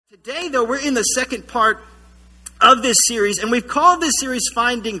Today, though, we're in the second part of this series, and we've called this series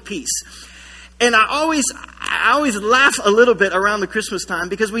Finding Peace. And I always laugh a little bit around the Christmas time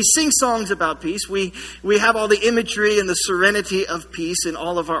because we sing songs about peace. We have all the imagery and the serenity of peace in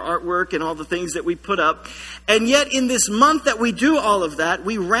all of our artwork and all the things that we put up. And yet in this month that we do all of that,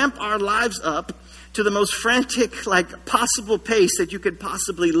 we ramp our lives up to the most frantic, possible pace that you could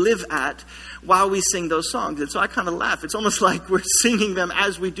possibly live at while we sing those songs. And so I kind of laugh. It's almost like we're singing them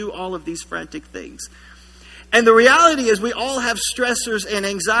as we do all of these frantic things. And the reality is we all have stressors and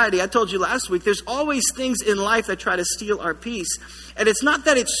anxiety. I told you last week, there's always things in life that try to steal our peace. And it's not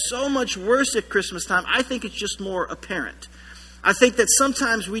that it's so much worse at Christmas time. I think it's just more apparent. I think that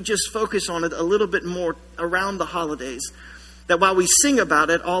sometimes we just focus on it a little bit more around the holidays. That while we sing about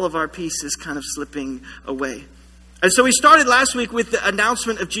it, all of our peace is kind of slipping away. And so we started last week with the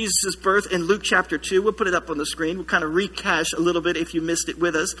announcement of Jesus' birth in Luke chapter 2. We'll put it up on the screen. We'll kind of recash a little bit if you missed it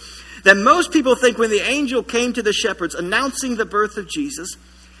with us. That most people think when the angel came to the shepherds announcing the birth of Jesus,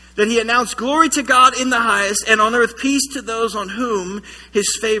 that he announced glory to God in the highest and on earth peace to those on whom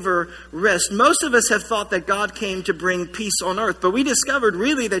his favor rests. Most of us have thought that God came to bring peace on earth, but we discovered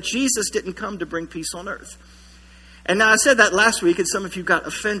really that Jesus didn't come to bring peace on earth. And now I said that last week, and some of you got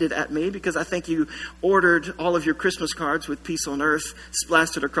offended at me because I think you ordered all of your Christmas cards with peace on earth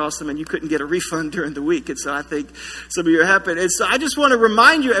splashed across them, and you couldn't get a refund during the week. And so I think some of you are happy. And so I just want to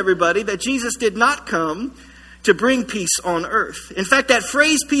remind you, everybody, that Jesus did not come to bring peace on earth. In fact, that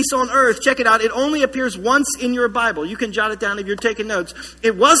phrase, peace on earth, check it out, it only appears once in your Bible. You can jot it down if you're taking notes.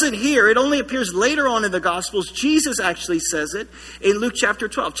 It wasn't here. It only appears later on in the Gospels. Jesus actually says it in Luke chapter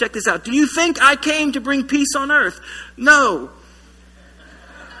 12. Check this out. Do you think I came to bring peace on earth? No.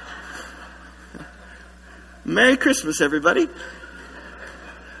 Merry Christmas, everybody.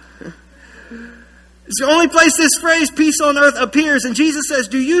 It's the only place this phrase, peace on earth, appears. And Jesus says,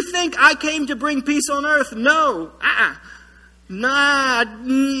 do you think I came to bring peace on earth? No. I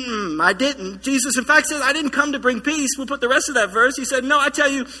didn't. Jesus, in fact, says, I didn't come to bring peace. We'll put the rest of that verse. He said, no, I tell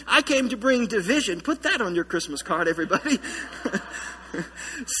you, I came to bring division. Put that on your Christmas card, everybody.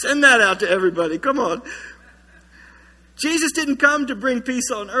 Send that out to everybody. Come on. Jesus didn't come to bring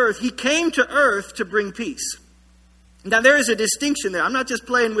peace on earth. He came to earth to bring peace. Now, there is a distinction there. I'm not just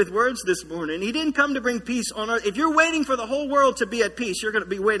playing with words this morning. He didn't come to bring peace on earth. If you're waiting for the whole world to be at peace, you're going to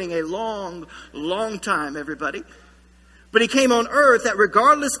be waiting a long, long time, everybody. But he came on earth that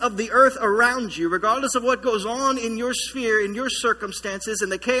regardless of the earth around you, regardless of what goes on in your sphere, in your circumstances,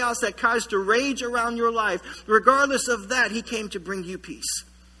 and the chaos that tries to rage around your life, regardless of that, he came to bring you peace.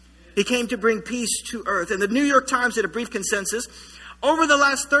 He came to bring peace to earth. And the New York Times did a brief consensus. Over the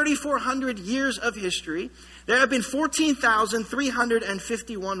last 3,400 years of history, there have been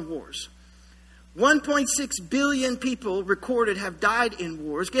 14,351 wars. 1.6 billion people recorded have died in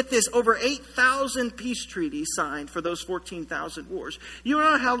wars. Get this, over 8,000 peace treaties signed for those 14,000 wars. You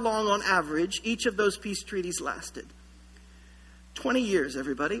know how long, on average, each of those peace treaties lasted? 20 years,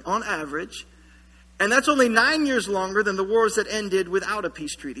 everybody, on average. And that's only 9 years longer than the wars that ended without a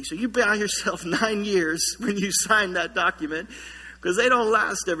peace treaty. So you buy yourself 9 years when you sign that document, because they don't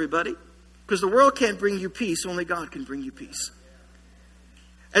last, everybody. Because the world can't bring you peace. Only God can bring you peace.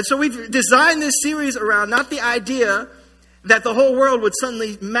 And so we've designed this series around not the idea that the whole world would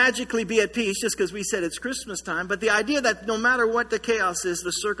suddenly magically be at peace just because we said it's Christmas time, but the idea that no matter what the chaos is,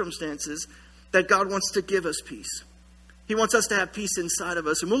 the circumstances, that God wants to give us peace. He wants us to have peace inside of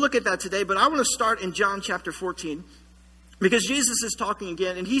us. And we'll look at that today, but I want to start in John chapter 14 because Jesus is talking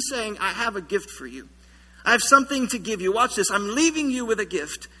again and he's saying, I have a gift for you. I have something to give you. Watch this. I'm leaving you with a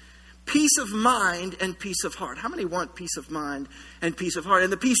gift. Peace of mind and peace of heart. How many want peace of mind and peace of heart?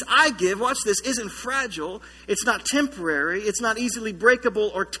 And the peace I give, watch this, isn't fragile. It's not temporary. It's not easily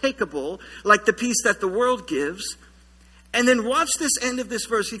breakable or takeable like the peace that the world gives. And then watch this end of this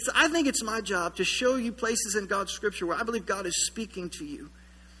verse. I think it's my job to show you places in God's scripture where I believe God is speaking to you.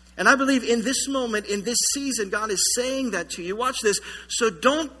 And I believe in this moment, in this season, God is saying that to you. Watch this. So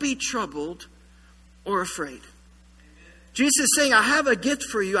don't be troubled or afraid. Jesus is saying, I have a gift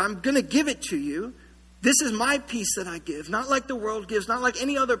for you. I'm going to give it to you. This is my peace that I give. Not like the world gives. Not like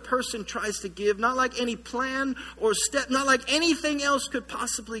any other person tries to give. Not like any plan or step. Not like anything else could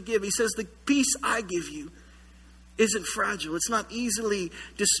possibly give. He says, the peace I give you isn't fragile. It's not easily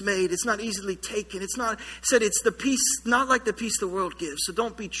dismayed. It's not easily taken. It's the peace, not like the peace the world gives. So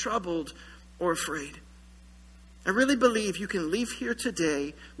don't be troubled or afraid. I really believe you can leave here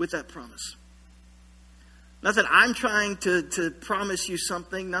today with that promise. Not that I'm trying to promise you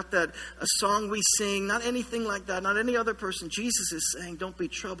something, not that a song we sing, not anything like that, not any other person. Jesus is saying, don't be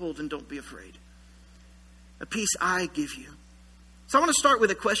troubled and don't be afraid. A peace I give you. So I want to start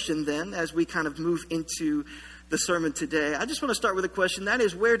with a question then as we kind of move into the sermon today. I just want to start with a question. That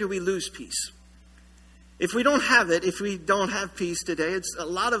is, where do we lose peace? If we don't have it, if we don't have peace today, it's a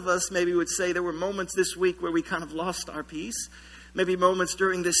lot of us maybe would say there were moments this week where we kind of lost our peace. Maybe moments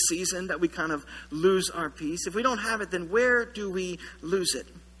during this season that we kind of lose our peace. If we don't have it, then where do we lose it?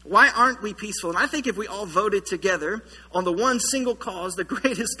 Why aren't we peaceful? And I think if we all voted together on the one single cause, the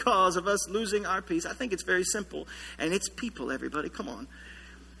greatest cause of us losing our peace, I think it's very simple. And it's people, everybody. Come on.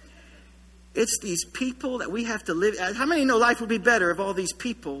 It's these people that we have to live. How many know life would be better if all these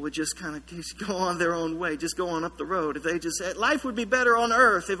people would just kind of just go on their own way, just go on up the road? If they just said, life would be better on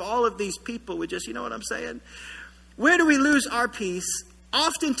earth if all of these people would just, you know what I'm saying? Where do we lose our peace?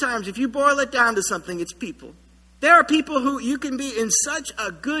 Oftentimes, if you boil it down to something, it's people. There are people who you can be in such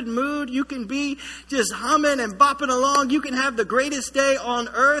a good mood. You can be just humming and bopping along. You can have the greatest day on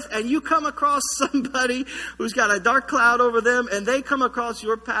earth. And you come across somebody who's got a dark cloud over them. And they come across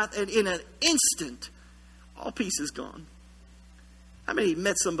your path. And in an instant, all peace is gone. How many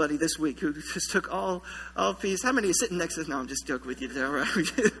met somebody this week who just took all peace? How many are sitting next to us? No, I'm just joking with you there, right?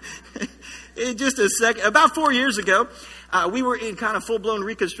 In just a second. About 4 years ago, we were in kind of full-blown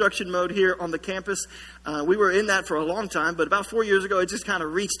reconstruction mode here on the campus. We were in that for a long time, but about 4 years ago, it just kind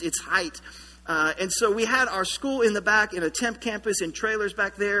of reached its height. And so we had our school in the back in a temp campus in trailers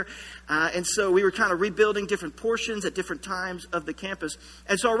back there. And so we were kind of rebuilding different portions at different times of the campus.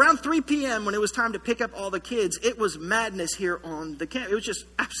 And so around 3 p.m. when it was time to pick up all the kids, it was madness here on the campus. It was just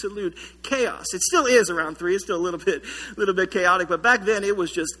absolute chaos. It still is around 3. It's still a little bit chaotic. But back then it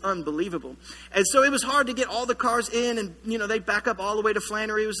was just unbelievable. And so it was hard to get all the cars in. And, you know, they back up all the way to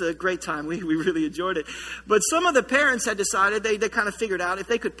Flannery. It was a great time. We really enjoyed it. But some of the parents had decided, they kind of figured out if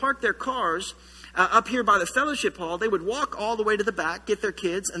they could park their cars up here by the fellowship hall, they would walk all the way to the back, get their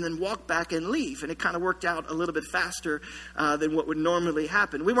kids, and then walk back and leave. And it kind of worked out a little bit faster than what would normally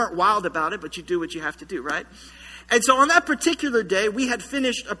happen. We weren't wild about it, but you do what you have to do, right? And so on that particular day, we had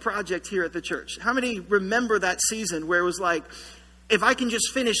finished a project here at the church. How many remember that season where it was like, if I can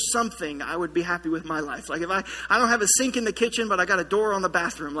just finish something, I would be happy with my life. Like if I don't have a sink in the kitchen, but I got a door on the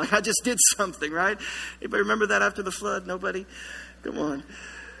bathroom. Like I just did something, right? Anybody remember that after the flood? Nobody? Come on.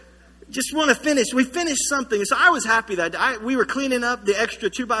 Just want to finish. We finished something. So I was happy that we were cleaning up the extra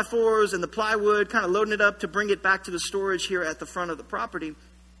 2x4s and the plywood, kind of loading it up to bring it back to the storage here at the front of the property.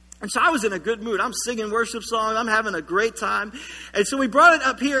 And so I was in a good mood. I'm singing worship songs. I'm having a great time. And so we brought it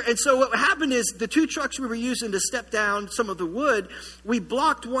up here. And so what happened is the 2 trucks we were using to step down some of the wood, we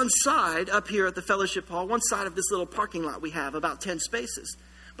blocked one side up here at the fellowship hall, one side of this little parking lot we have, about 10 spaces.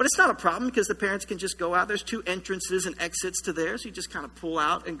 But it's not a problem because the parents can just go out. There's 2 entrances and exits to there. So you just kind of pull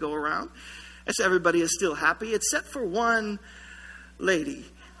out and go around. And so everybody is still happy, except for one lady.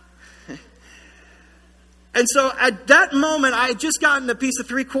 And so at that moment, I had just gotten a piece of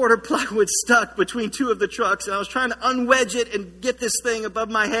 3/4 plywood stuck between 2 of the trucks. And I was trying to unwedge it and get this thing above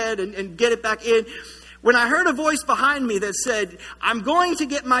my head and get it back in. When I heard a voice behind me that said, I'm going to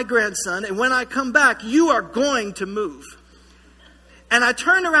get my grandson. And when I come back, you are going to move. And I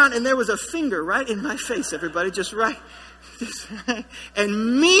turned around and there was a finger right in my face, everybody, just right.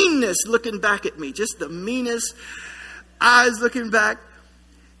 And meanness looking back at me, just the meanest eyes looking back.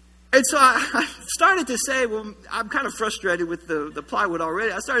 And so I started to say, well, I'm kind of frustrated with the plywood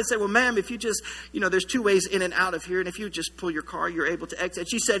already. I started to say, well, ma'am, if you just, there's 2 ways in and out of here. And if you just pull your car, you're able to exit.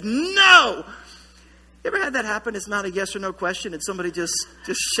 She said, no. You ever had that happen? It's not a yes or no question. And somebody just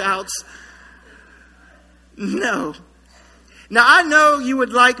shouts, no. Now, I know you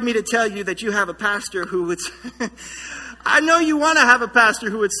would like me to tell you that you have a pastor who would, I know you want to have a pastor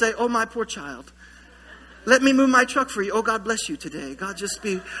who would say, oh, my poor child, let me move my truck for you. Oh, God bless you today. God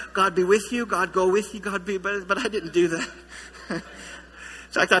be with you. God go with you. But I didn't do that. In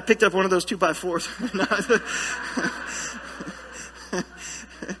fact, I picked up one of those 2x4s.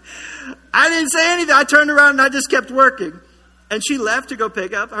 I didn't say anything. I turned around and I just kept working. And she left to go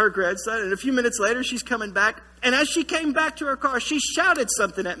pick up her grandson. And a few minutes later, she's coming back. And as she came back to her car, she shouted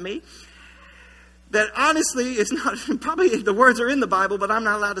something at me that honestly is not, probably the words are in the Bible, but I'm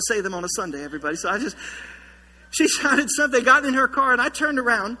not allowed to say them on a Sunday, everybody. So she shouted something, got in her car, and I turned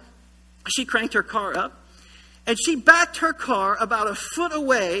around. She cranked her car up. And she backed her car about a foot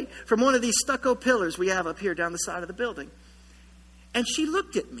away from one of these stucco pillars we have up here down the side of the building. And she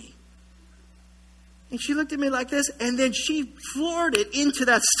looked at me. And she looked at me like this, and then she floored it into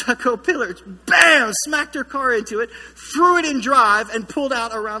that stucco pillar. Bam! Smacked her car into it, threw it in drive, and pulled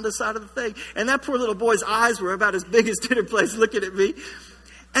out around the side of the thing. And that poor little boy's eyes were about as big as dinner plates looking at me.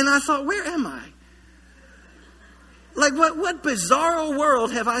 And I thought, where am I? Like, what bizarro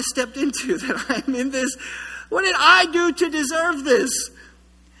world have I stepped into that I'm in this What did I do to deserve this?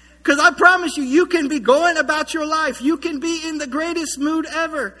 Because I promise you, you can be going about your life. You can be in the greatest mood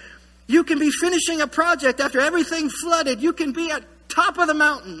ever. You can be finishing a project after everything flooded. You can be at top of the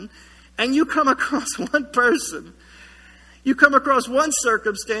mountain, and you come across one person. You come across one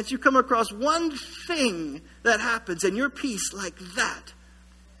circumstance. You come across one thing that happens, and your peace, like that,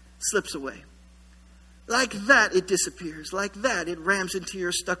 slips away. Like that, it disappears. Like that, it rams into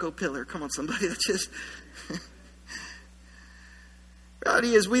your stucco pillar. Come on, somebody. That's just...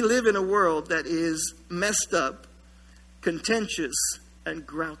 Reality is, we live in a world that is messed up, contentious, and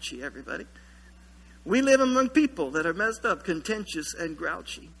grouchy, everybody. We live among people that are messed up, contentious, and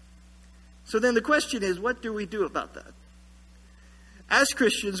grouchy. So then the question is, what do we do about that? As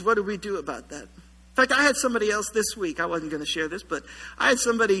Christians, what do we do about that? In fact, I had somebody else this week. I wasn't going to share this, but I had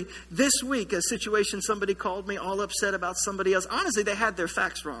somebody this week, a situation, somebody called me all upset about somebody else. Honestly, they had their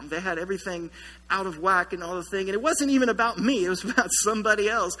facts wrong. They had everything out of whack and all the thing. And it wasn't even about me. It was about somebody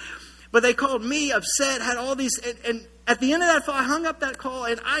else. But they called me upset, had all these. And at the end of that call, I hung up that call.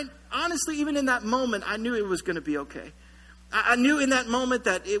 And I honestly, even in that moment, I knew it was going to be okay. I knew in that moment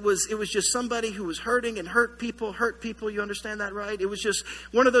that it was just somebody who was hurting and hurt people. You understand that, right? It was just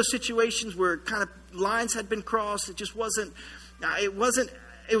one of those situations where kind of lines had been crossed. It just wasn't, it was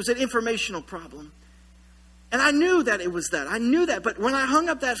an informational problem. And I knew that it was that. I knew that. But when I hung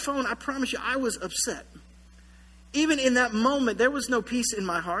up that phone, I promise you, I was upset. Even in that moment, there was no peace in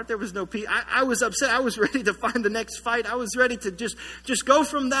my heart. There was no peace. I was upset. I was ready to find the next fight. I was ready to just go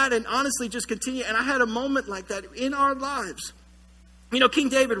from that and honestly just continue. And I had a moment like that in our lives. You know, King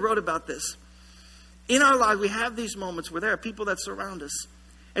David wrote about this. In our lives, we have these moments where there are people that surround us.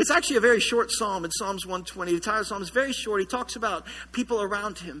 And it's actually a very short psalm in Psalms 120. The entire psalm is very short. He talks about people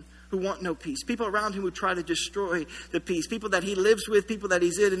around him who want no peace. People around him who try to destroy the peace. People that he lives with, people that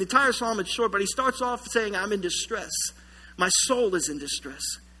he's in. And the entire psalm is short, but he starts off saying, I'm in distress. My soul is in distress.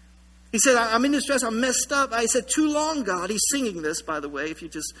 He said, I'm in distress. I'm messed up. I said, too long, God. He's singing this, by the way, if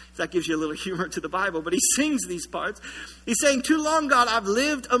that gives you a little humor to the Bible. But he sings these parts. He's saying, too long, God, I've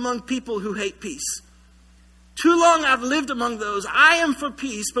lived among people who hate peace. Too long I've lived among those. I am for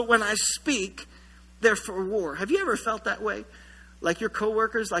peace, but when I speak, they're for war. Have you ever felt that way? Like your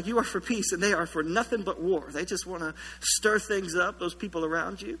coworkers, like you are for peace and they are for nothing but war. They just want to stir things up, those people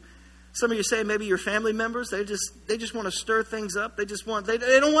around you. Some of you say maybe your family members, they just want to stir things up. They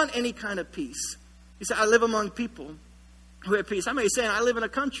don't want any kind of peace. You say, I live among people who have peace. I may be saying I live in a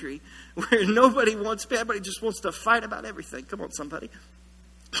country where nobody wants peace. Everybody just wants to fight about everything. Come on, somebody.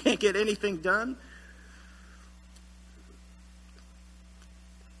 Can't get anything done.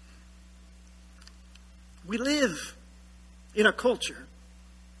 We live in a culture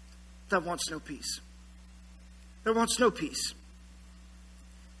that wants no peace. That wants no peace.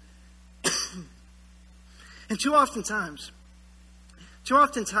 And too often times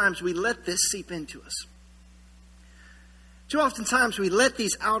we let this seep into us. Too often times we let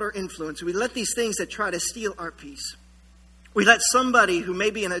these outer influences, we let these things that try to steal our peace. We let somebody who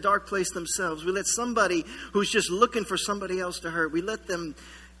may be in a dark place themselves, we let somebody who's just looking for somebody else to hurt, we let them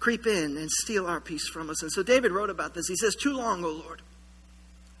creep in and steal our peace from us. And so David wrote about this. He says, too long, O Lord.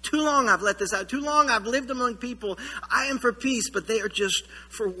 Too long I've let this out. Too long I've lived among people. I am for peace, but they are just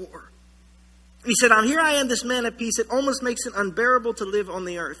for war. He said, here I am, this man of peace. It almost makes it unbearable to live on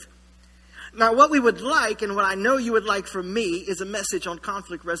the earth. Now, what we would like, and what I know you would like from me, is a message on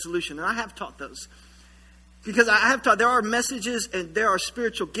conflict resolution. And I have taught those. Because I have taught, there are messages and there are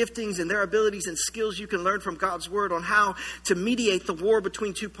spiritual giftings and there are abilities and skills you can learn from God's word on how to mediate the war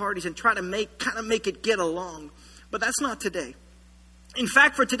between two parties and try to make it get along. But that's not today. In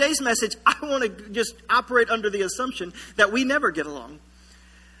fact, for today's message, I want to just operate under the assumption that we never get along.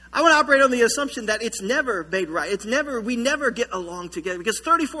 I want to operate on the assumption that it's never made right. We never get along together. Because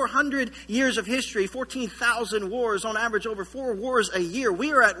 3,400 years of history, 14,000 wars, on average over 4 wars a year,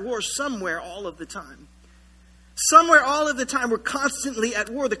 we are at war somewhere all of the time. Somewhere all of the time, we're constantly at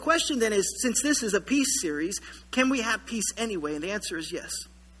war. The question then is, since this is a peace series, can we have peace anyway? And the answer is yes.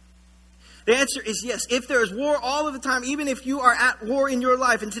 The answer is yes. If there is war all of the time, even if you are at war in your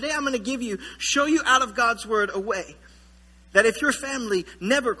life, and today I'm going to show you out of God's word a way that if your family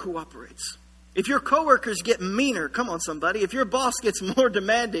never cooperates, if your coworkers get meaner, come on somebody, if your boss gets more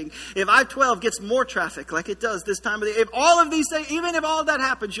demanding, if I-12 gets more traffic like it does this time of the day, if all of these things, even if all of that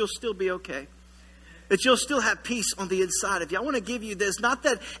happens, you'll still be okay. That you'll still have peace on the inside of you. I want to give you this, not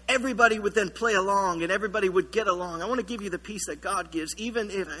that everybody would then play along and everybody would get along. I want to give you the peace that God gives,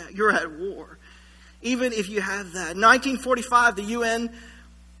 even if you're at war. Even if you have that. In 1945, the UN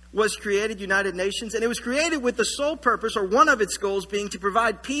was created, United Nations, and it was created with the sole purpose, or one of its goals, being to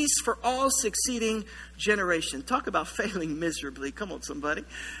provide peace for all succeeding generations. Talk about failing miserably. Come on, somebody.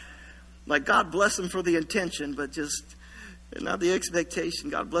 Like, God bless them for the intention, but just not the expectation.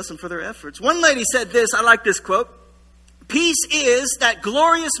 God bless them for their efforts. One lady said this, I like this quote: "Peace is that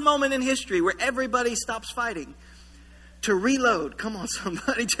glorious moment in history where everybody stops fighting to reload." Come on,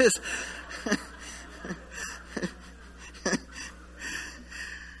 somebody. Just...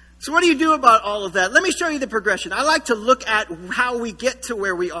 So what do you do about all of that? Let me show you the progression. I like to look at how we get to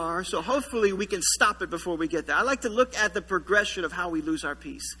where we are, so hopefully we can stop it before we get there. I like to look at the progression of how we lose our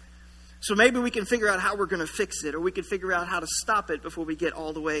peace. So maybe we can figure out how we're going to fix it, or we can figure out how to stop it before we get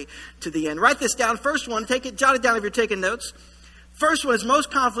all the way to the end. Write this down. First one, take it, jot it down if you're taking notes. First one is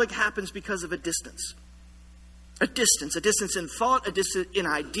most conflict happens because of a distance. A distance in thought, a distance in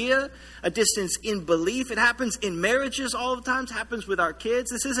idea, a distance in belief. It happens in marriages all the time. It happens with our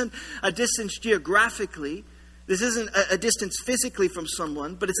kids. This isn't a distance geographically. This isn't a distance physically from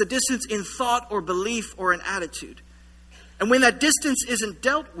someone, but it's a distance in thought or belief or an attitude. And when that distance isn't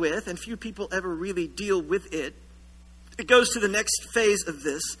dealt with, and few people ever really deal with it, it goes to the next phase of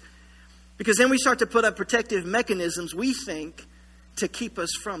this. Because then we start to put up protective mechanisms, we think, to keep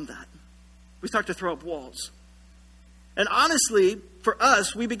us from that. We start to throw up walls. And honestly, for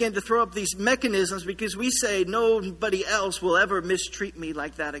us, we begin to throw up these mechanisms because we say nobody else will ever mistreat me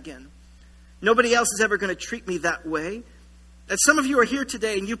like that again. Nobody else is ever going to treat me that way. And some of you are here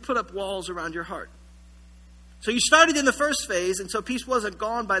today and you put up walls around your heart. So you started in the first phase, and so peace wasn't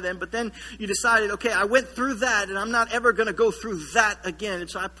gone by then, but then you decided, okay, I went through that and I'm not ever going to go through that again. And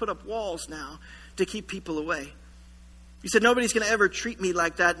so I put up walls now to keep people away. You said, nobody's going to ever treat me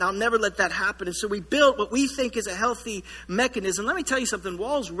like that, and I'll never let that happen. And so we built what we think is a healthy mechanism. Let me tell you something.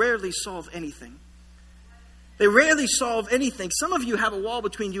 Walls rarely solve anything. They rarely solve anything. Some of you have a wall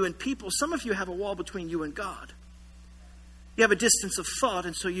between you and people. Some of you have a wall between you and God. You have a distance of thought,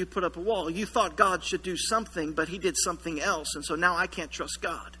 and so you put up a wall. You thought God should do something, but he did something else, and so now I can't trust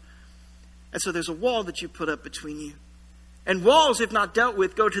God. And so there's a wall that you put up between you. And walls, if not dealt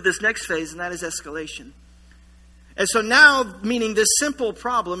with, go to this next phase, and that is escalation. And so now, meaning this simple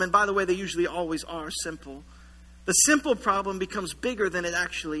problem, and by the way, they usually always are simple, the simple problem becomes bigger than it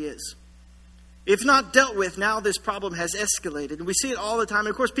actually is. If not dealt with, now this problem has escalated. And we see it all the time. And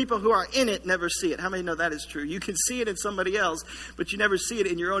of course, people who are in it never see it. How many know that is true? You can see it in somebody else, but you never see it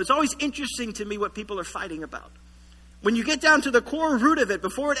in your own. It's always interesting to me what people are fighting about. When you get down to the core root of it,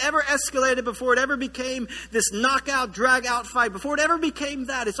 before it ever escalated, before it ever became this knockout, drag-out fight, before it ever became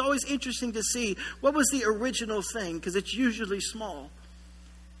that, it's always interesting to see what was the original thing, because it's usually small.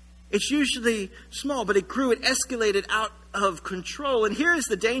 It's usually small, but it grew, it escalated out of control. And here is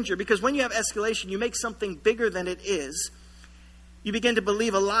the danger, because when you have escalation, you make something bigger than it is. You begin to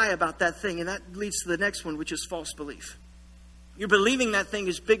believe a lie about that thing, and that leads to the next one, which is false belief. You're believing that thing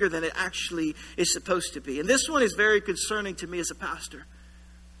is bigger than it actually is supposed to be. And this one is very concerning to me as a pastor.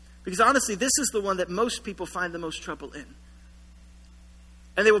 Because honestly, this is the one that most people find the most trouble in.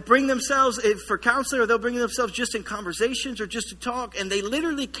 And they will bring themselves for counseling, or they'll bring themselves just in conversations or just to talk, and they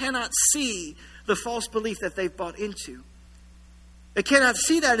literally cannot see the false belief that they've bought into. They cannot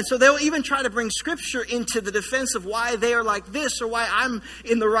see that, and so they'll even try to bring Scripture into the defense of why they are like this, or why I'm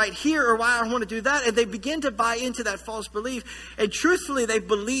in the right here, or why I want to do that, and they begin to buy into that false belief. And truthfully, they've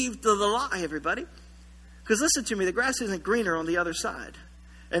believed the lie, everybody. Because listen to me, the grass isn't greener on the other side.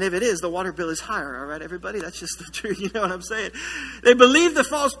 And if it is, the water bill is higher, all right, everybody? That's just the truth, you know what I'm saying? They believe the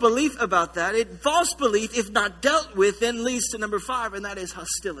false belief about that. False belief, if not dealt with, then leads to number 5, and that is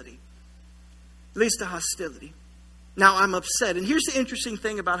hostility. It leads to hostility. Now I'm upset. And here's the interesting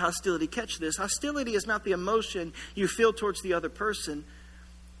thing about hostility. Catch this. Hostility is not the emotion you feel towards the other person.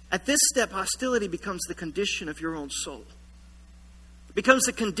 At this step, hostility becomes the condition of your own soul. It becomes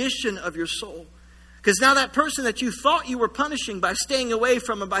the condition of your soul. Because now that person that you thought you were punishing by staying away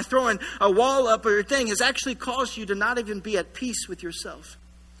from and by throwing a wall up or your thing has actually caused you to not even be at peace with yourself.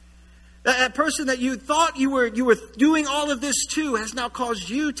 That person that you thought you were doing all of this to has now caused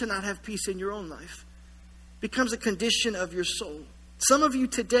you to not have peace in your own life. Becomes a condition of your soul. Some of you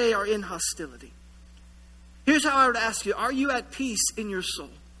today are in hostility. Here's how I would ask you. Are you at peace in your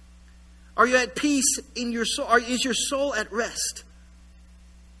soul? Are you at peace in your soul? Is your soul at rest?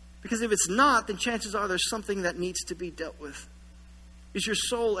 Because if it's not, then chances are there's something that needs to be dealt with. Is your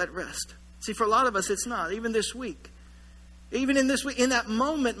soul at rest? See, for a lot of us, it's not. Even this week. Even in this week, in that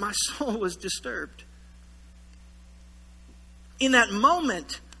moment, my soul was disturbed. In that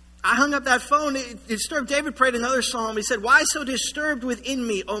moment, I hung up that phone. It disturbed. David prayed another psalm. He said, "Why so disturbed within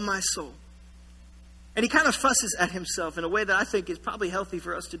me, O my soul? And he kind of fusses at himself in a way that I think is probably healthy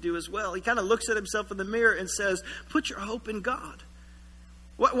for us to do as well. He kind of looks at himself in the mirror and says, put your hope in God.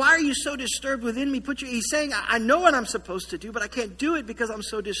 Why are you so disturbed within me? He's saying, I know what I'm supposed to do, but I can't do it because I'm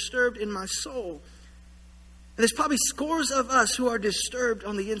so disturbed in my soul. And there's probably scores of us who are disturbed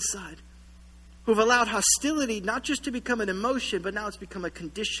on the inside, who have allowed hostility not just to become an emotion, but now it's become a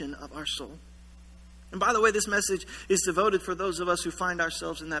condition of our soul. And by the way, this message is devoted for those of us who find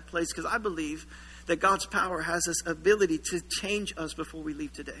ourselves in that place, because I believe that God's power has this ability to change us before we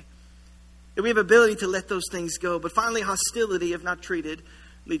leave today. That we have ability to let those things go. But finally, hostility, if not treated,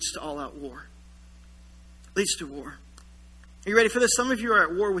 leads to all-out war. Leads to war. Are you ready for this? Some of you are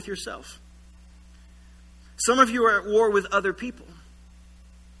at war with yourself. Some of you are at war with other people.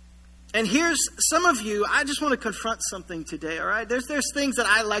 And here's some of you, I just want to confront something today, all right? There's things that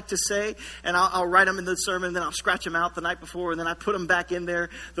I like to say, and I'll write them in the sermon, and then I'll scratch them out the night before, and then I put them back in there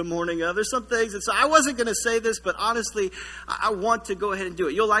the morning of. There's some things, and so I wasn't going to say this, but honestly, I want to go ahead and do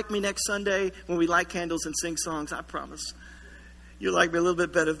it. You'll like me next Sunday when we light candles and sing songs, I promise. You'll like me a little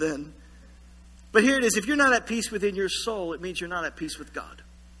bit better then. But here it is. If you're not at peace within your soul, it means you're not at peace with God.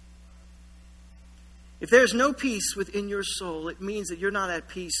 If there's no peace within your soul, it means that you're not at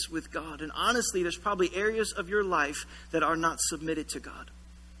peace with God. And honestly, there's probably areas of your life that are not submitted to God.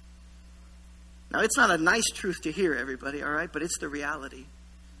 Now, it's not a nice truth to hear, everybody, all right? But it's the reality.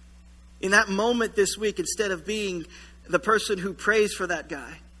 In that moment this week, instead of being the person who prays for that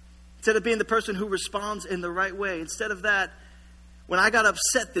guy, instead of being the person who responds in the right way, instead of that, when I got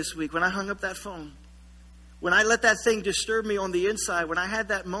upset this week, when I hung up that phone, when I let that thing disturb me on the inside, when I had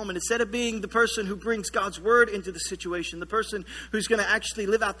that moment, instead of being the person who brings God's word into the situation, the person who's going to actually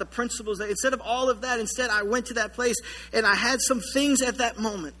live out the principles, instead of all of that, instead I went to that place and I had some things at that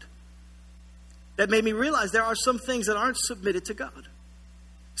moment that made me realize there are some things that aren't submitted to God.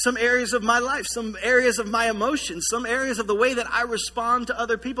 Some areas of my life, some areas of my emotions, some areas of the way that I respond to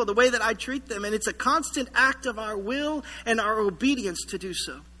other people, the way that I treat them. And it's a constant act of our will and our obedience to do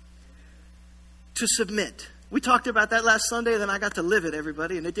so. To submit. We talked about that last Sunday, and then I got to live it,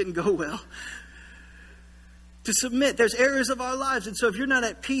 everybody, and it didn't go well. To submit. There's areas of our lives, and so if you're not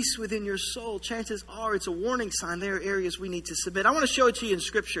at peace within your soul, chances are it's a warning sign. There are areas we need to submit. I want to show it to you in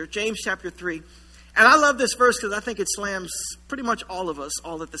Scripture, James chapter 3. And I love this verse because I think it slams pretty much all of us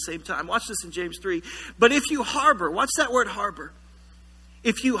all at the same time. Watch this in James 3. But if you harbor, watch that word harbor.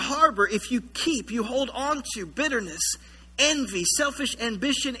 If you harbor, if you keep, you hold on to bitterness, envy, selfish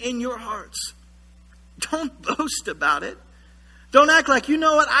ambition in your hearts. Don't boast about it. Don't act like, you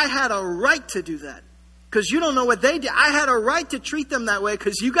know what, I had a right to do that. Because you don't know what they did. I had a right to treat them that way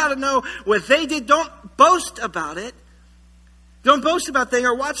because you got to know what they did. Don't boast about it. Don't boast about things,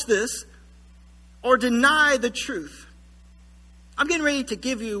 or watch this, or deny the truth. I'm getting ready to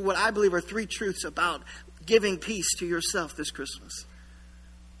give you what I believe are 3 truths about giving peace to yourself this Christmas.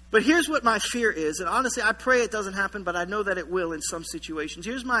 But here's what my fear is. And honestly, I pray it doesn't happen, but I know that it will in some situations.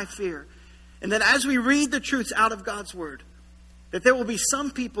 Here's my fear. And that as we read the truths out of God's word, that there will be some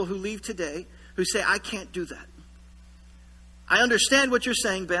people who leave today who say, I can't do that. I understand what you're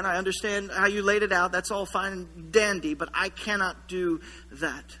saying, Ben. I understand how you laid it out. That's all fine and dandy, but I cannot do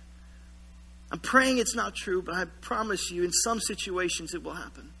that. I'm praying it's not true, but I promise you in some situations it will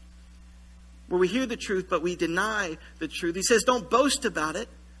happen. Where we hear the truth, but we deny the truth. He says, don't boast about it.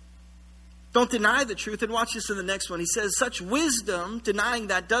 Don't deny the truth. And watch this in the next one. He says, such wisdom, denying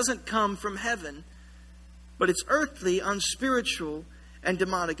that, doesn't come from heaven, but it's earthly, unspiritual, and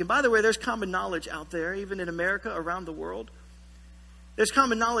demonic. And by the way, there's common knowledge out there, even in America, around the world. There's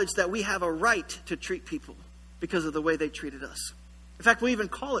common knowledge that we have a right to treat people because of the way they treated us. In fact, we even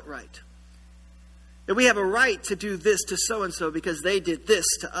call it right. That we have a right to do this to so-and-so because they did this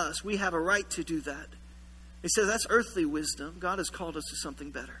to us. We have a right to do that. He says that's earthly wisdom. God has called us to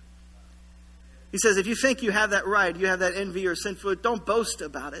something better. He says, if you think you have that right, you have that envy or sinful, don't boast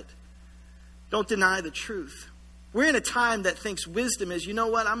about it. Don't deny the truth. We're in a time that thinks wisdom is, you know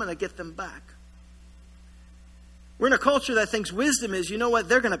what, I'm going to get them back. We're in a culture that thinks wisdom is, you know what,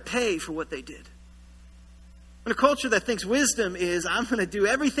 they're going to pay for what they did. We're in a culture that thinks wisdom is, I'm going to do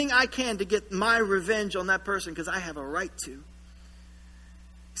everything I can to get my revenge on that person because I have a right to. He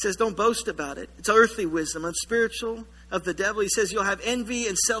says, don't boast about it. It's earthly wisdom, unspiritual, of the devil. He says, you'll have envy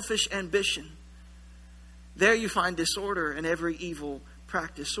and selfish ambition. There you find disorder and every evil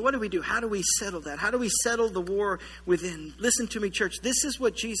practice. So what do? How do we settle that? How do we settle the war within? Listen to me, church. This is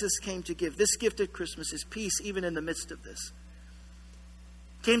what Jesus came to give. This gift at Christmas is peace even in the midst of this.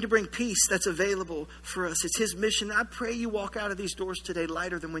 He came to bring peace that's available for us. It's his mission. I pray you walk out of these doors today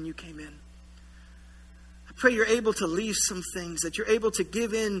lighter than when you came in. I pray you're able to leave some things, that you're able to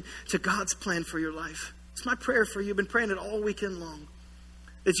give in to God's plan for your life. It's my prayer for you. I've been praying it all weekend long,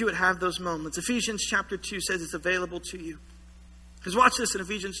 that you would have those moments. Ephesians chapter 2 says it's available to you. Because watch this in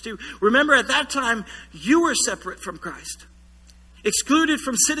Ephesians 2. Remember, at that time, you were separate from Christ, excluded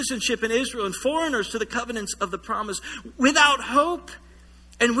from citizenship in Israel, and foreigners to the covenants of the promise, without hope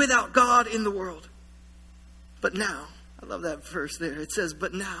and without God in the world. But now, I love that verse there. It says,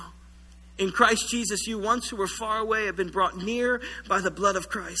 but now, in Christ Jesus, you once who were far away have been brought near by the blood of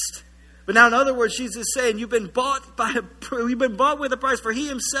Christ. But now, in other words, Jesus is saying, you've been bought with a price, for he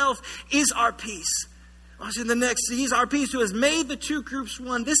himself is our peace. In the next, he's our peace, who has made the two groups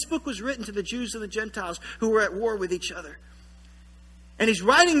one. This book was written to the Jews and the Gentiles who were at war with each other. And he's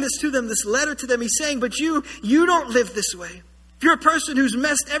writing this to them, this letter to them. He's saying, but you don't live this way. If you're a person who's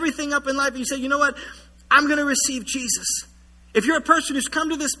messed everything up in life and you say, you know what, I'm going to receive Jesus. If you're a person who's come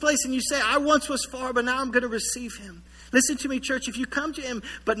to this place and you say, I once was far, but now I'm going to receive him. Listen to me, church. If you come to him,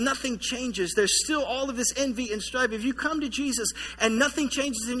 but nothing changes, there's still all of this envy and strife. If you come to Jesus and nothing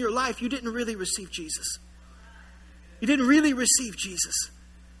changes in your life, you didn't really receive Jesus. You didn't really receive Jesus.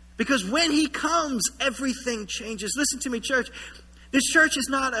 Because when he comes, everything changes. Listen to me, church. This church is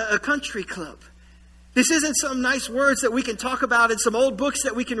not a country club. This isn't some nice words that we can talk about and some old books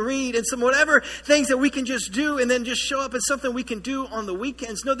that we can read and some whatever things that we can just do and then just show up as something we can do on the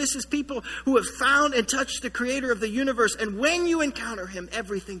weekends. No, this is people who have found and touched the creator of the universe. And when you encounter him,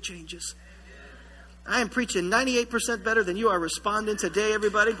 everything changes. I am preaching 98% better than you are responding today,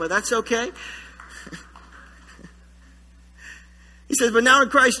 everybody, but that's okay. He says, but now in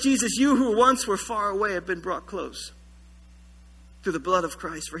Christ Jesus, you who once were far away have been brought close through the blood of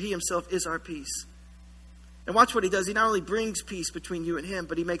Christ, for he himself is our peace. And watch what he does. He not only brings peace between you and him,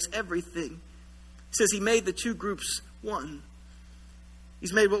 but he makes everything. He says he made the two groups one.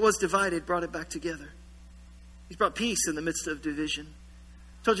 He's made what was divided, brought it back together. He's brought peace in the midst of division.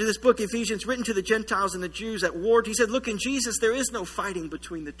 I told you this book, Ephesians, written to the Gentiles and the Jews at war. He said, look, in Jesus, there is no fighting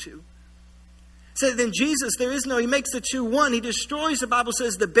between the two. He said, in Jesus, he makes the two one. He destroys, the Bible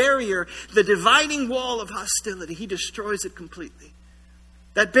says, the barrier, the dividing wall of hostility. He destroys it completely.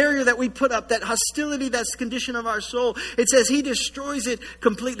 That barrier that we put up, that hostility, that's the condition of our soul. It says he destroys it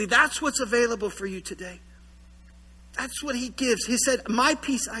completely. That's what's available for you today. That's what he gives. He said, my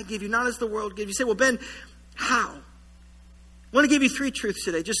peace I give you, not as the world gives. You say, well, Ben, how? I want to give you three truths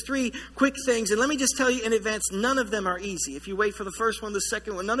today, just three quick things. And let me just tell you in advance, none of them are easy. If you wait for the first one, the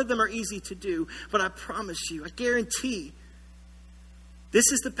second one, none of them are easy to do. But I promise you, I guarantee, this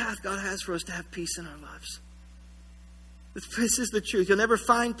is the path God has for us to have peace in our lives. This is the truth. You'll never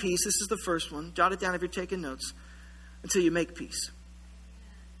find peace. This is the first one. Jot it down if you're taking notes. Until you make peace.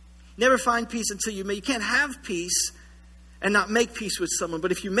 Never find peace until you can't have peace and not make peace with someone.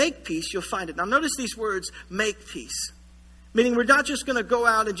 But if you make peace, you'll find it. Now notice these words, make peace. Meaning we're not just going to go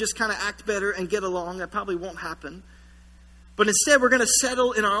out and just kind of act better and get along. That probably won't happen. But instead, we're going to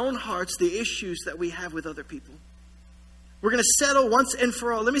settle in our own hearts the issues that we have with other people. We're going to settle once and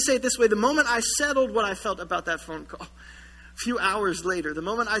for all. Let me say it this way. The moment I settled what I felt about that phone call, a few hours later, the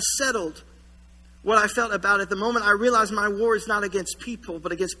moment I settled what I felt about it, the moment I realized my war is not against people,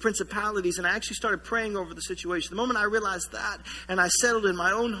 but against principalities, and I actually started praying over the situation. The moment I realized that and I settled in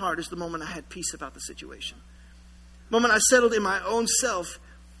my own heart is the moment I had peace about the situation. The moment I settled in my own self,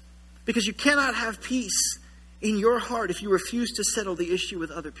 because you cannot have peace in your heart if you refuse to settle the issue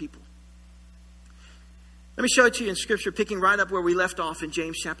with other people. Let me show it to you in Scripture, picking right up where we left off in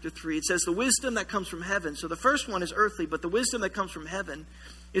James chapter 3. It says, the wisdom that comes from heaven. So the first one is earthly, but the wisdom that comes from heaven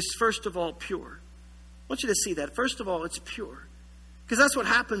is first of all pure. I want you to see that. First of all, it's pure. Because that's what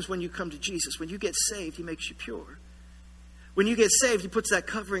happens when you come to Jesus. When you get saved, he makes you pure. When you get saved, he puts that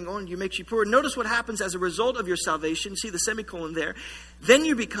covering on you, makes you pure. Notice what happens as a result of your salvation. See the semicolon there. Then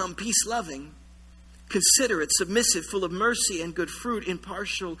you become peace-loving, considerate, submissive, full of mercy and good fruit,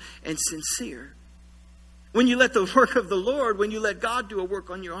 impartial and sincere. When you let the work of the Lord, when you let God do a work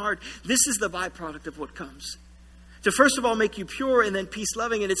on your heart, this is the byproduct of what comes. To first of all make you pure and then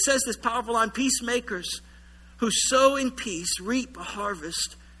peace-loving. And it says this powerful line, peacemakers who sow in peace reap a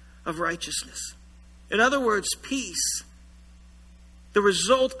harvest of righteousness. In other words, peace, the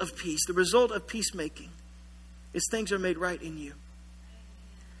result of peace, the result of peacemaking is things are made right in you.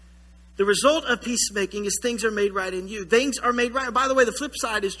 The result of peacemaking is things are made right in you. Things are made right. By the way, the flip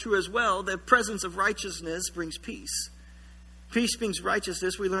side is true as well. The presence of righteousness brings peace. Peace brings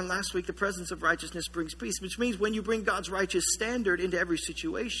righteousness. We learned last week the presence of righteousness brings peace, which means when you bring God's righteous standard into every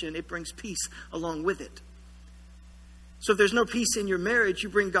situation, it brings peace along with it. So if there's no peace in your marriage, you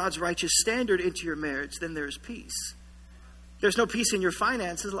bring God's righteous standard into your marriage, then there's peace. There's no peace in your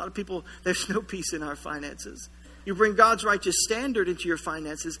finances. A lot of people, there's no peace in our finances. You bring God's righteous standard into your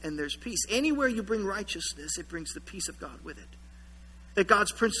finances and there's peace. Anywhere you bring righteousness, it brings the peace of God with it, that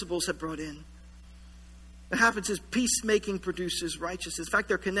God's principles have brought in. What happens is peacemaking produces righteousness. In fact,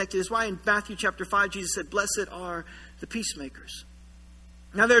 they're connected. That's why in Matthew chapter 5, Jesus said, blessed are the peacemakers.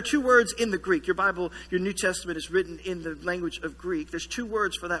 Now, there are two words in the Greek. Your Bible, your New Testament is written in the language of Greek. There's two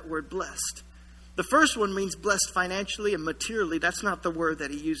words for that word, blessed. The first one means blessed financially and materially. That's not the word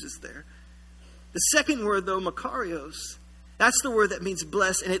that he uses there. The second word, though, makarios, that's the word that means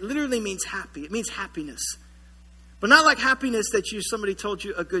blessed, and it literally means happy. It means happiness. But not like happiness that somebody told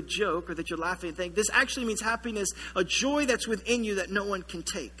you a good joke or that you're laughing and think. This actually means happiness, a joy that's within you that no one can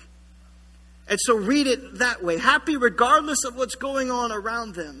take. And so read it that way. Happy regardless of what's going on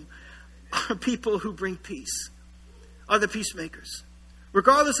around them are people who bring peace, are the peacemakers.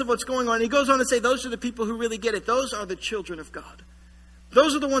 Regardless of what's going on. He goes on to say those are the people who really get it. Those are the children of God.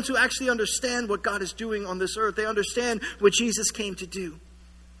 Those are the ones who actually understand what God is doing on this earth. They understand what Jesus came to do,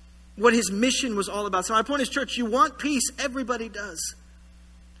 what his mission was all about. So my point is, church, you want peace. Everybody does.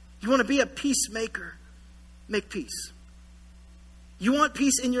 You want to be a peacemaker. Make peace. You want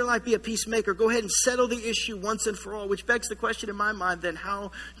peace in your life, be a peacemaker. Go ahead and settle the issue once and for all, which begs the question in my mind, then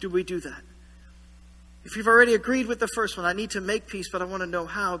how do we do that? If you've already agreed with the first one, I need to make peace, but I want to know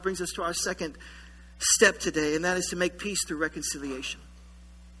how. It brings us to our second step today, and that is to make peace through reconciliation.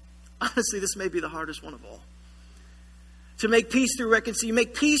 Honestly, this may be the hardest one of all. To make peace through reconciliation. You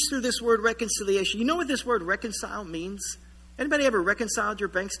make peace through this word reconciliation. You know what this word reconcile means? Anybody ever reconciled your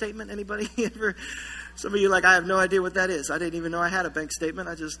bank statement? Anybody ever? Some of you like, I have no idea what that is. I didn't even know I had a bank statement.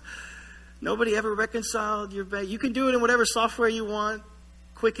 Nobody ever reconciled your bank. You can do it in whatever software you want.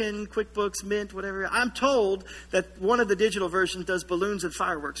 Quicken, QuickBooks, Mint, whatever. I'm told that one of the digital versions does balloons and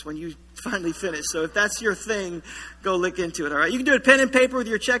fireworks when you finally finish. So if that's your thing, go look into it, all right? You can do it pen and paper with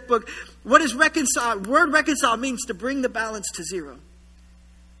your checkbook. What is reconcile? Word reconcile means to bring the balance to zero.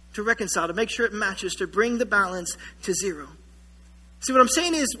 To reconcile, to make sure it matches, to bring the balance to zero. See, what I'm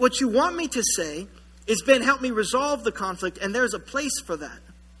saying is, what you want me to say is, Ben, help me resolve the conflict, and there's a place for that.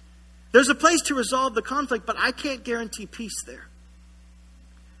 There's a place to resolve the conflict, but I can't guarantee peace there.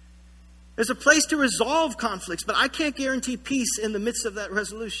 There's a place to resolve conflicts, but I can't guarantee peace in the midst of that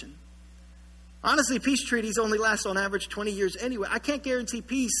resolution. Honestly, peace treaties only last on average 20 years anyway. I can't guarantee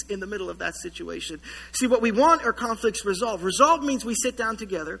peace in the middle of that situation. See, what we want are conflicts resolved. Resolved means we sit down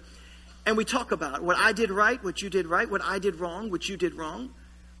together and we talk about what I did right, what you did right, what I did wrong, what you did wrong,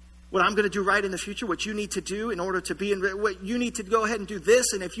 what I'm going to do right in the future, what you need to do in order to be in, what you need to go ahead and do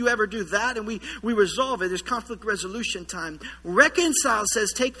this, and if you ever do that, and we resolve it. There's conflict resolution time. Reconcile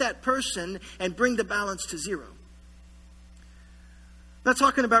says take that person and bring the balance to zero. I'm not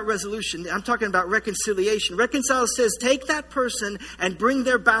talking about resolution. I'm talking about reconciliation. Reconcile says take that person and bring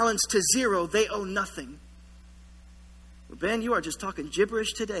their balance to zero. They owe nothing. Well, Ben, you are just talking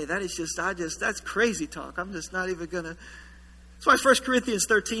gibberish today. That's crazy talk. I'm just not even going to. That's why 1 Corinthians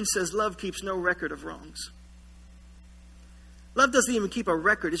 13 says love keeps no record of wrongs. Love doesn't even keep a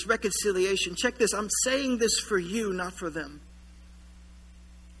record. It's reconciliation. Check this. I'm saying this for you, not for them.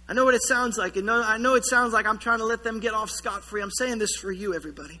 I know what it sounds like. I know it sounds like I'm trying to let them get off scot-free. I'm saying this for you,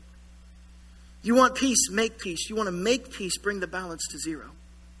 everybody. You want peace, make peace. You want to make peace, bring the balance to zero.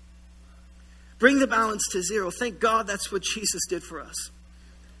 Bring the balance to zero. Thank God that's what Jesus did for us.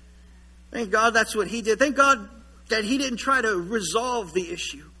 Thank God that's what he did. Thank God that he didn't try to resolve the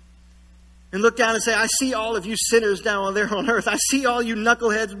issue and look down and say, I see all of you sinners down there on earth. I see all you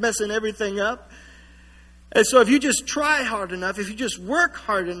knuckleheads messing everything up. And so if you just try hard enough, if you just work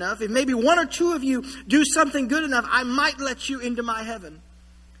hard enough, if maybe one or two of you do something good enough, I might let you into my heaven.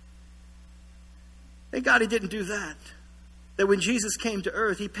 Thank God he didn't do that. That when Jesus came to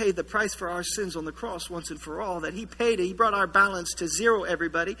earth, he paid the price for our sins on the cross once and for all. That he paid it. He brought our balance to zero,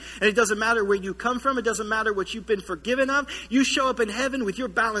 everybody. And it doesn't matter where you come from. It doesn't matter what you've been forgiven of. You show up in heaven with your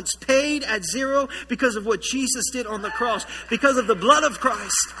balance paid at zero because of what Jesus did on the cross. Because of the blood of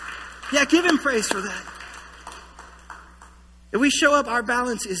Christ. Yeah, give him praise for that. That we show up, our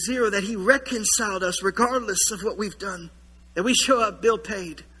balance is zero. That he reconciled us regardless of what we've done. That we show up, bill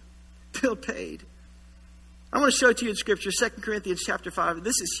paid. Bill paid. I want to show it to you in Scripture, 2 Corinthians chapter 5.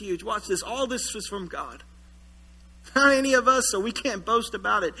 This is huge. Watch this. All this was from God. Not any of us, so we can't boast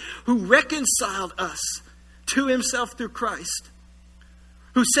about it. Who reconciled us to himself through Christ.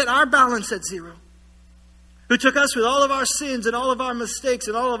 Who set our balance at zero. Who took us with all of our sins and all of our mistakes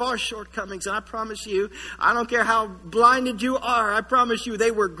and all of our shortcomings. And I promise you, I don't care how blinded you are, I promise you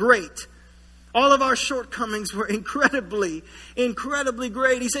they were great. All of our shortcomings were incredibly, incredibly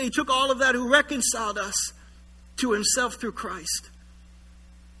great. He said he took all of that, who reconciled us to himself through Christ.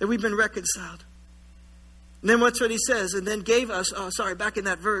 That we've been reconciled. And then what's what he says? And then gave us, back in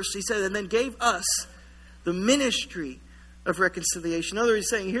that verse, he said, and then gave us the ministry of reconciliation. In other words, he's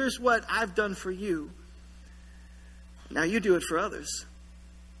saying, here's what I've done for you. Now you do it for others.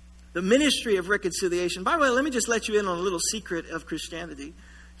 The ministry of reconciliation. By the way, let me just let you in on a little secret of Christianity.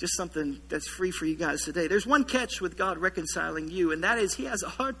 Just something that's free for you guys today. There's one catch with God reconciling you, and that is he has a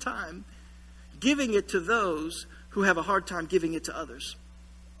hard time giving it to those who have a hard time giving it to others.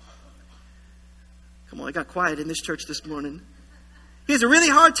 Come on, I got quiet in this church this morning. He has a really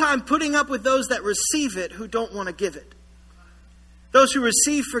hard time putting up with those that receive it who don't want to give it. Those who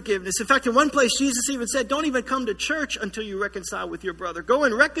receive forgiveness. In fact, in one place, Jesus even said, don't even come to church until you reconcile with your brother. Go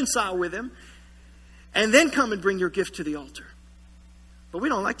and reconcile with him, and then come and bring your gift to the altar. But we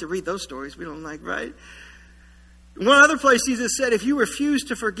don't like to read those stories. We don't like, right? In one other place, Jesus said, if you refuse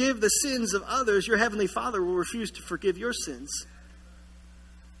to forgive the sins of others, your heavenly Father will refuse to forgive your sins.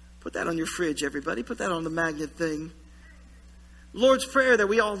 Put that on your fridge, everybody. Put that on the magnet thing. Lord's Prayer that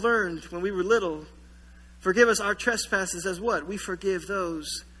we all learned when we were little. Forgive us our trespasses as what? We forgive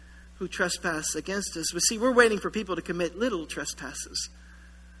those who trespass against us. But see, we're waiting for people to commit little trespasses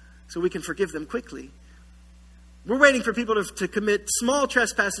so we can forgive them quickly. We're waiting for people to commit small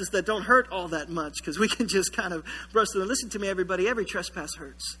trespasses that don't hurt all that much because we can just kind of brush them. Listen to me, everybody. Every trespass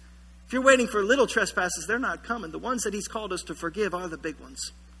hurts. If you're waiting for little trespasses, they're not coming. The ones that he's called us to forgive are the big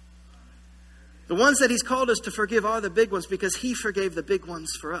ones. The ones that he's called us to forgive are the big ones because he forgave the big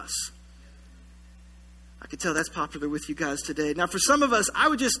ones for us. I can tell that's popular with you guys today. Now, for some of us, I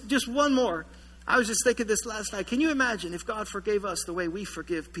would just one more. I was just thinking this last night. Can you imagine if God forgave us the way we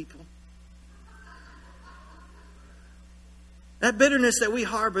forgive people? That bitterness that we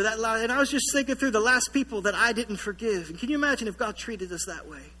harbor, that lie. And I was just thinking through the last people that I didn't forgive. And can you imagine if God treated us that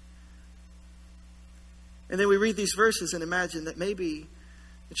way? And then we read these verses and imagine that maybe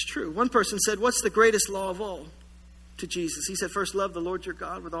it's true. One person said, what's the greatest law of all? To Jesus. He said, first, love the Lord your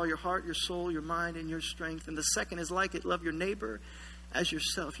God with all your heart, your soul, your mind, and your strength. And the second is like it, love your neighbor as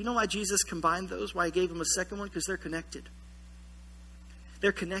yourself. You know why Jesus combined those? Why he gave them a second one? Because they're connected.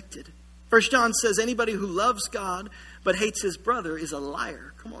 They're connected. 1 John says, anybody who loves God but hates his brother is a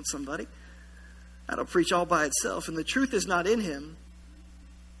liar. Come on, somebody. That'll preach all by itself. And the truth is not in him.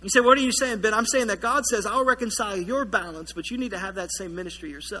 You say, what are you saying, Ben? I'm saying that God says, I'll reconcile your balance, but you need to have that same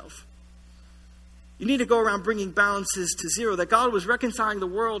ministry yourself. You need to go around bringing balances to zero. That God was reconciling the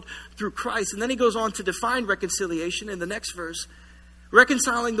world through Christ. And then he goes on to define reconciliation in the next verse.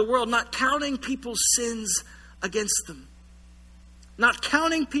 Reconciling the world, not counting people's sins against them. Not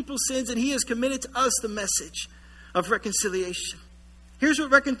counting people's sins, and he has committed to us the message of reconciliation. Here's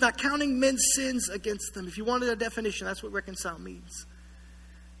what not counting men's sins against them. If you wanted a definition, that's what reconcile means.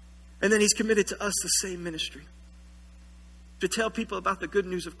 And then he's committed to us the same ministry. To tell people about the good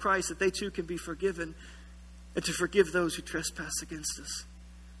news of Christ, that they too can be forgiven, and to forgive those who trespass against us.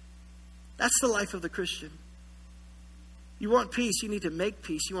 That's the life of the Christian. You want peace, you need to make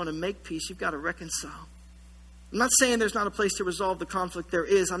peace. You want to make peace, you've got to reconcile. I'm not saying there's not a place to resolve the conflict. There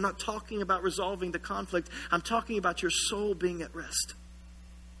is. I'm not talking about resolving the conflict. I'm talking about your soul being at rest.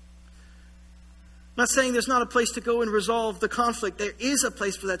 I'm not saying there's not a place to go and resolve the conflict. There is a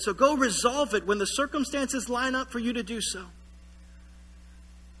place for that. So go resolve it when the circumstances line up for you to do so.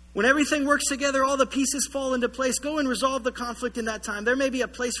 When everything works together, all the pieces fall into place, go and resolve the conflict in that time. There may be a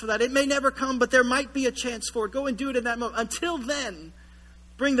place for that. It may never come, but there might be a chance for it. Go and do it in that moment. Until then,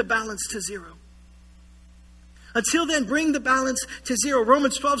 bring the balance to zero. Until then, bring the balance to zero.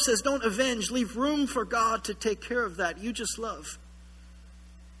 Romans 12 says, don't avenge. Leave room for God to take care of that. You just love.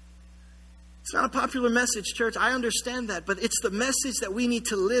 It's not a popular message, church. I understand that. But it's the message that we need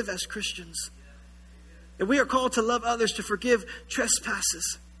to live as Christians. And we are called to love others, to forgive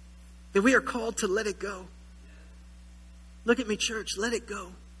trespasses. That we are called to let it go. Look at me, church. Let it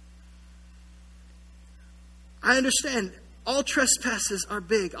go. I understand. All trespasses are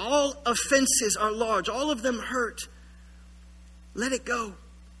big. All offenses are large. All of them hurt. Let it go.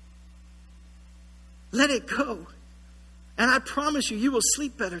 Let it go. And I promise you, you will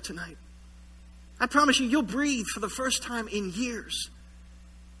sleep better tonight. I promise you, you'll breathe for the first time in years.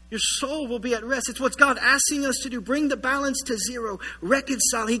 Your soul will be at rest. It's what God asking us to do. Bring the balance to zero.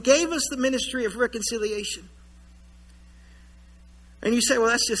 Reconcile. He gave us the ministry of reconciliation. And you say, well,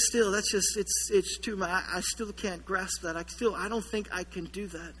 it's too much. I still can't grasp that. I don't think I can do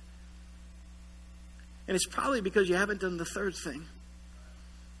that. And it's probably because you haven't done the third thing.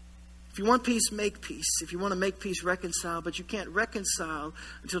 If you want peace, make peace. If you want to make peace, reconcile. But you can't reconcile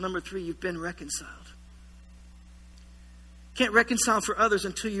until number 3, you've been reconciled. You can't reconcile for others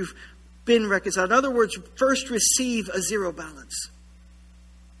until you've been reconciled. In other words, first receive a zero balance.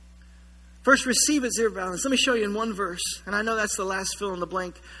 First receive a zero balance. Let me show you in one verse. And I know that's the last fill in the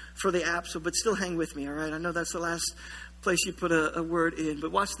blank for the app, but still hang with me, all right? I know that's the last place you put a word in.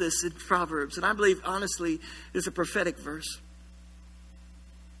 But watch this in Proverbs. And I believe, honestly, it's a prophetic verse.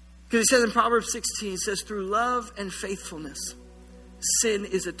 Because it says in Proverbs 16, it says, through love and faithfulness, sin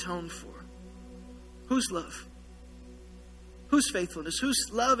is atoned for. Whose love? Whose faithfulness? Whose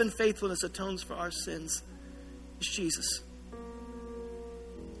love and faithfulness atones for our sins? It's Jesus.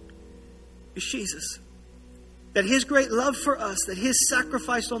 It's Jesus. That his great love for us, that his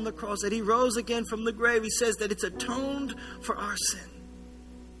sacrifice on the cross, that he rose again from the grave, he says that it's atoned for our sin.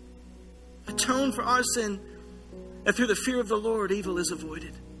 Atoned for our sin, that through the fear of the Lord, evil is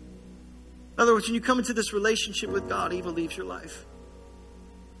avoided. In other words, when you come into this relationship with God, evil leaves your life.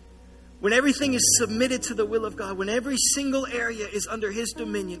 When everything is submitted to the will of God, when every single area is under his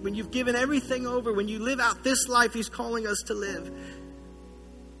dominion, when you've given everything over, when you live out this life he's calling us to live,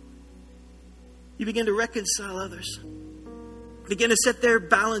 you begin to reconcile others. Begin to set their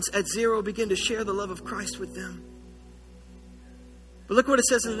balance at zero. Begin to share the love of Christ with them. But look what it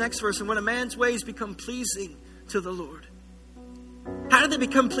says in the next verse. And when a man's ways become pleasing to the Lord. How did they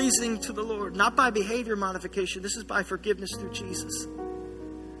become pleasing to the Lord? Not by behavior modification. This is by forgiveness through Jesus.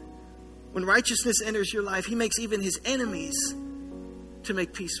 When righteousness enters your life, he makes even his enemies to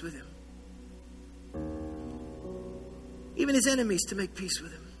make peace with him. Even his enemies to make peace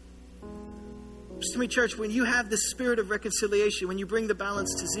with him. Listen to me, church, when you have the spirit of reconciliation, when you bring the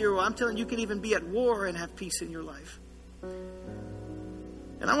balance to zero, I'm telling you, you can even be at war and have peace in your life.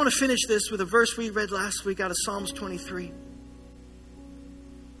 And I want to finish this with a verse we read last week out of Psalms 23.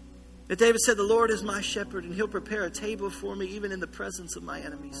 That David said, the Lord is my shepherd, and he'll prepare a table for me even in the presence of my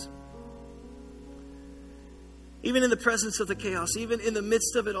enemies. Even in the presence of the chaos, even in the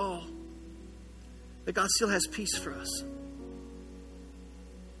midst of it all, that God still has peace for us.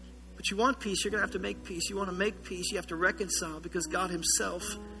 But you want peace, you're going to have to make peace. You want to make peace, you have to reconcile, because God himself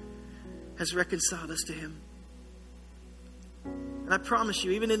has reconciled us to him. And I promise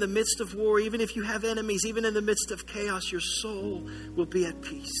you, even in the midst of war, even if you have enemies, even in the midst of chaos, your soul will be at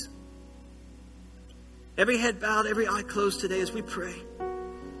peace. Every head bowed, every eye closed today as we pray.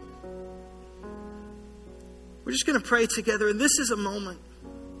 We're just going to pray together, and this is a moment.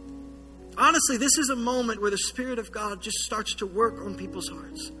 Honestly, this is a moment where the Spirit of God just starts to work on people's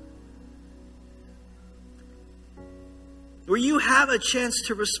hearts. Where you have a chance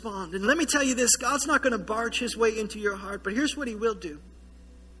to respond. And let me tell you this, God's not going to barge his way into your heart, but here's what he will do.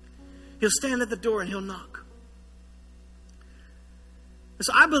 He'll stand at the door and he'll knock.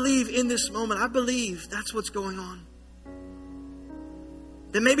 So I believe in this moment, I believe that's what's going on.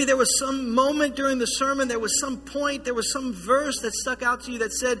 That maybe there was some moment during the sermon, there was some point, there was some verse that stuck out to you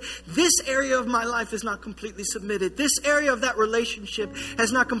that said, this area of my life is not completely submitted. This area of that relationship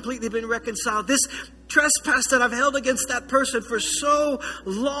has not completely been reconciled. This trespass that I've held against that person for so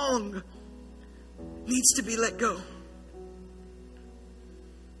long needs to be let go.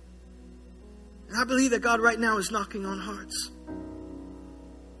 And I believe that God right now is knocking on hearts.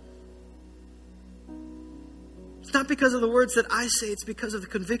 It's not because of the words that I say, it's because of the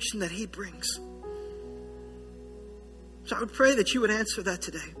conviction that he brings. So I would pray that you would answer that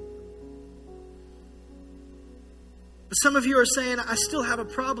today. But some of you are saying, I still have a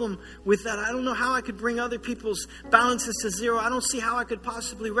problem with that. I don't know how I could bring other people's balances to zero. I don't see how I could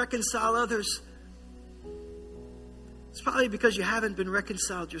possibly reconcile others. It's probably because you haven't been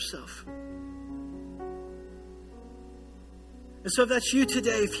reconciled yourself. And so if that's you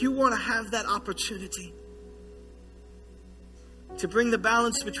today, if you want to have that opportunity to bring the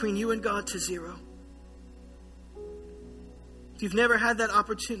balance between you and God to zero. If you've never had that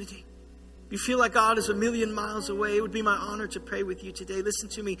opportunity, if you feel like God is a million miles away, it would be my honor to pray with you today. Listen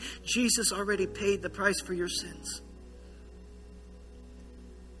to me. Jesus already paid the price for your sins.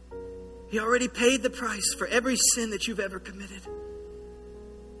 He already paid the price for every sin that you've ever committed.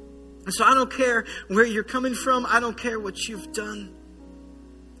 And so I don't care where you're coming from. I don't care what you've done.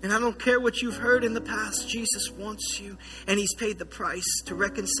 And I don't care what you've heard in the past. Jesus wants you, and he's paid the price to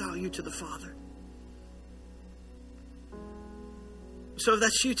reconcile you to the Father. So if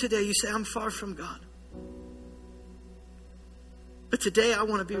that's you today, you say, I'm far from God. But today I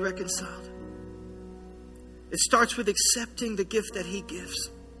want to be reconciled. It starts with accepting the gift that he gives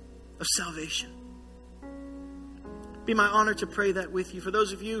of salvation. It'd be my honor to pray that with you. For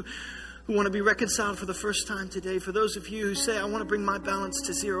those of you who want to be reconciled for the first time today. For those of you who say, I want to bring my balance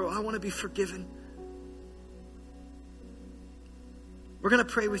to zero. I want to be forgiven. We're going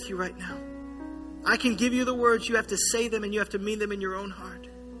to pray with you right now. I can give you the words. You have to say them and you have to mean them in your own heart.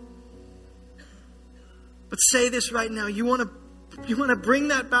 But say this right now. You want to bring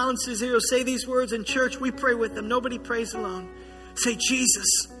that balance to zero. Say these words in church. We pray with them. Nobody prays alone. Say,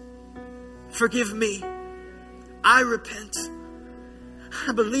 Jesus, forgive me. I repent.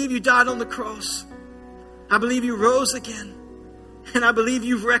 I believe you died on the cross. I believe you rose again. And I believe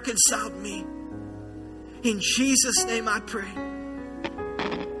you've reconciled me. In Jesus' name I pray.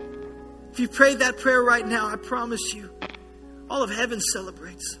 If you prayed that prayer right now, I promise you, all of heaven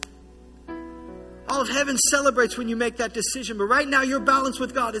celebrates. All of heaven celebrates when you make that decision. But right now, your balance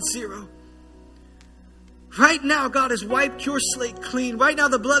with God is zero. Right now, God has wiped your slate clean. Right now,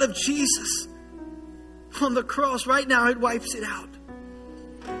 the blood of Jesus on the cross, right now, it wipes it out.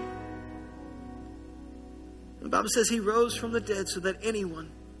 The Bible says he rose from the dead so that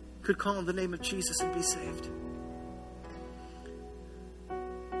anyone could call on the name of Jesus and be saved.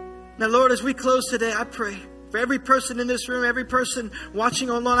 Now, Lord, as we close today, I pray for every person in this room, every person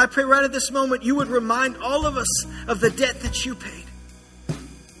watching online, I pray right at this moment you would remind all of us of the debt that you paid.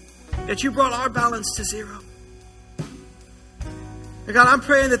 That you brought our balance to zero. And God, I'm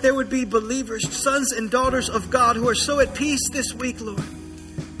praying that there would be believers, sons and daughters of God who are so at peace this week, Lord,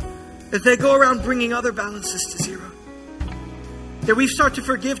 that they go around bringing other balances to zero. That we start to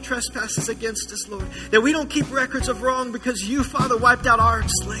forgive trespasses against us, Lord. That we don't keep records of wrong because you, Father, wiped out our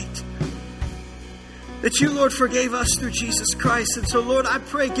slate. That you, Lord, forgave us through Jesus Christ. And so, Lord, I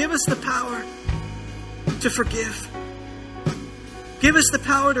pray, give us the power to forgive. Give us the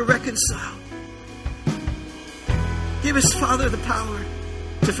power to reconcile. Give us, Father, the power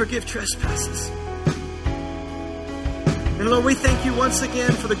to forgive trespasses. And Lord, we thank you once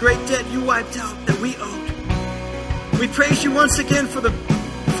again for the great debt you wiped out that we owed. We praise you once again for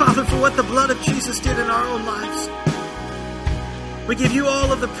Father, for what the blood of Jesus did in our own lives. We give you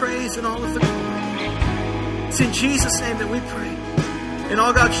all of the praise and all of the glory. It's in Jesus' name that we pray. And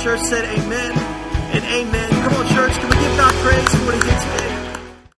all God's church said amen and amen. Come on, church, can we give God praise for what he did today?